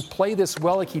Auger-Aliassime play this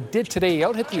well like he did today. He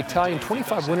out-hit the Italian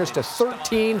 25 winners to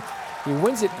 13. He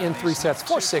wins it in 3 sets,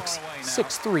 4-6,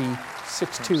 6-3,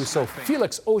 6-2. So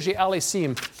Felix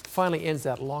Auger-Aliassime finally ends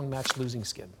that long match losing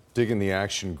skid. Digging the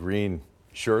action green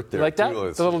shirt there. You like that?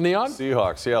 Too. The little neon?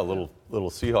 Seahawks, yeah, little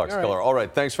Seahawks color. All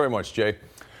right, thanks very much, Jay.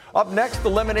 Up next, the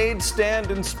lemonade stand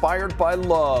inspired by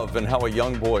love and how a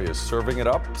young boy is serving it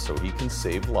up so he can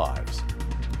save lives.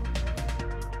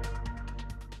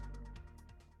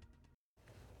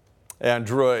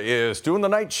 Andrea is doing the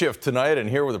night shift tonight and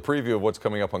here with a preview of what's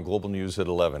coming up on Global News at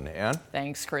 11. Ann?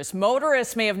 Thanks, Chris.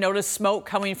 Motorists may have noticed smoke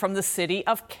coming from the city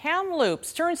of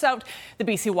Kamloops. Turns out the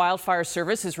BC Wildfire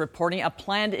Service is reporting a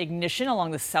planned ignition along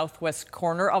the southwest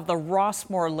corner of the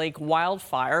Rossmore Lake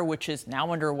wildfire, which is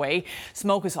now underway.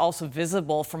 Smoke is also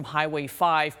visible from Highway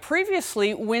 5.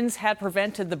 Previously, winds had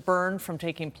prevented the burn from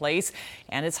taking place,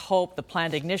 and it's hoped the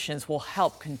planned ignitions will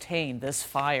help contain this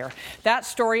fire. That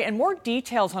story and more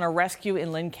details on a rescue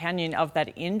in Lynn Canyon of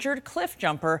that injured cliff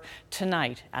jumper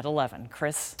tonight at 11.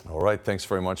 Chris? All right, thanks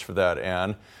very much for that,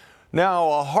 Ann. Now,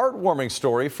 a heartwarming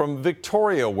story from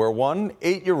Victoria, where one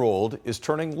 8-year-old is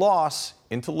turning loss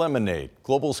into lemonade.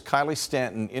 Global's Kylie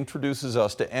Stanton introduces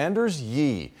us to Anders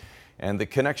Yee and the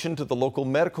connection to the local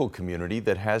medical community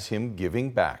that has him giving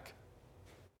back.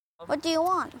 What do you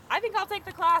want? I think I'll take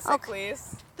the classic,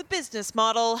 please. The business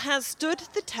model has stood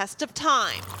the test of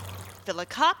time. Fill a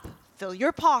cup, fill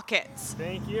your pockets.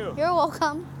 Thank you. You're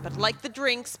welcome. But like the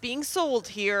drinks being sold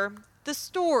here, the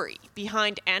story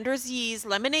behind Anders Yee's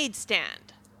lemonade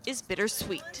stand is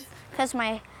bittersweet. Because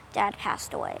my dad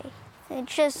passed away.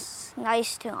 It's just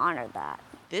nice to honor that.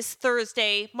 This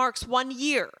Thursday marks 1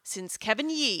 year since Kevin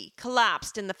Yee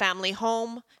collapsed in the family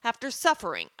home after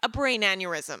suffering a brain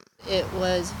aneurysm. It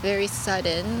was very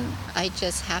sudden. I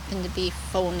just happened to be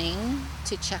phoning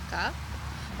to check up,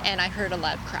 and I heard a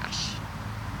loud crash.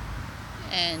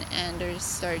 And Anders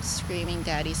started screaming,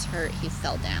 "Daddy's hurt." He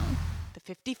fell down. The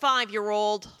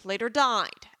 55-year-old later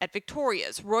died at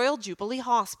Victoria's Royal Jubilee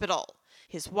Hospital.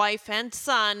 His wife and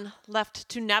son left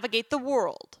to navigate the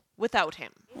world without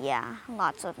him. Yeah,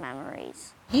 lots of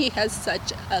memories. He has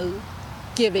such a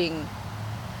giving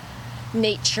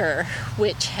nature,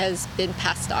 which has been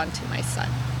passed on to my son.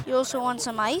 You also want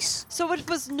some ice? So it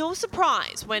was no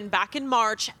surprise when back in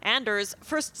March, Anders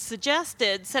first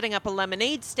suggested setting up a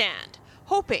lemonade stand,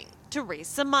 hoping to raise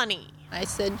some money. I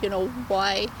said,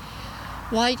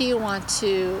 why do you want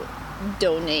to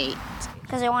donate?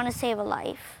 Because I want to save a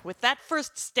life. With that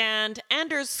first stand,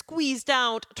 Anders squeezed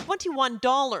out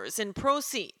 $21 in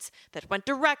proceeds that went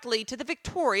directly to the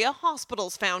Victoria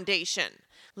Hospitals Foundation,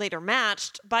 later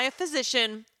matched by a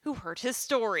physician who heard his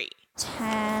story.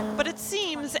 10. But it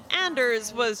seems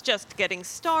Anders was just getting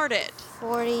started.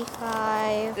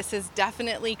 45. This has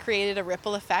definitely created a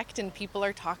ripple effect, and people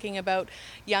are talking about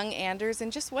young Anders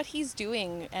and just what he's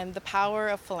doing and the power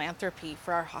of philanthropy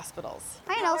for our hospitals.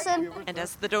 Hi, Nelson. And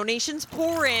as the donations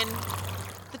pour in,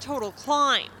 the total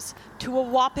climbs to a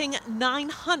whopping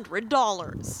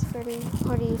 $900. 30,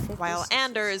 40, 50. While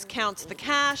Anders counts the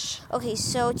cash. Okay,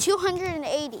 so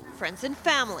 280. Friends and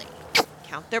family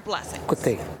count their blessings. Good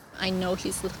thing. I know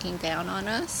he's looking down on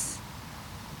us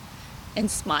and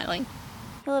smiling.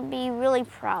 He'll be really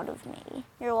proud of me.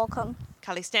 You're welcome.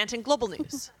 Kelly Stanton, Global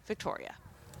News, Victoria.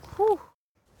 Whew.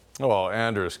 Oh,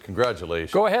 Anders,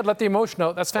 congratulations. Go ahead, let the emotion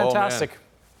out. That's fantastic.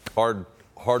 Oh, man.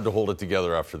 Hard to hold it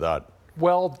together after that.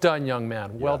 Well done, young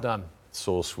man. Well done.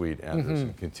 So sweet, Anders,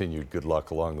 and continued good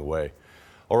luck along the way.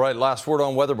 All right, last word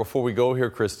on weather before we go here,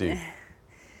 Christy.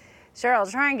 Sure, I'll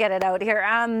try and get it out here.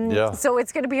 So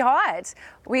it's going to be hot.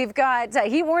 We've got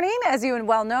heat warning, as you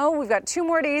well know. We've got 2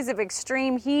 more days of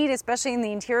extreme heat, especially in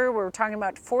the interior. We're talking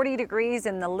about 40 degrees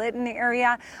in the Lytton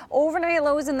area. Overnight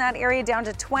lows in that area down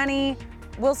to 20.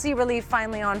 We'll see relief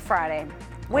finally on Friday.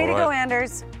 Way to go,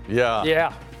 Anders.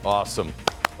 Yeah. Awesome.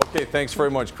 Okay, thanks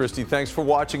very much, Christy. Thanks for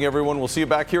watching, everyone. We'll see you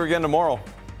back here again tomorrow.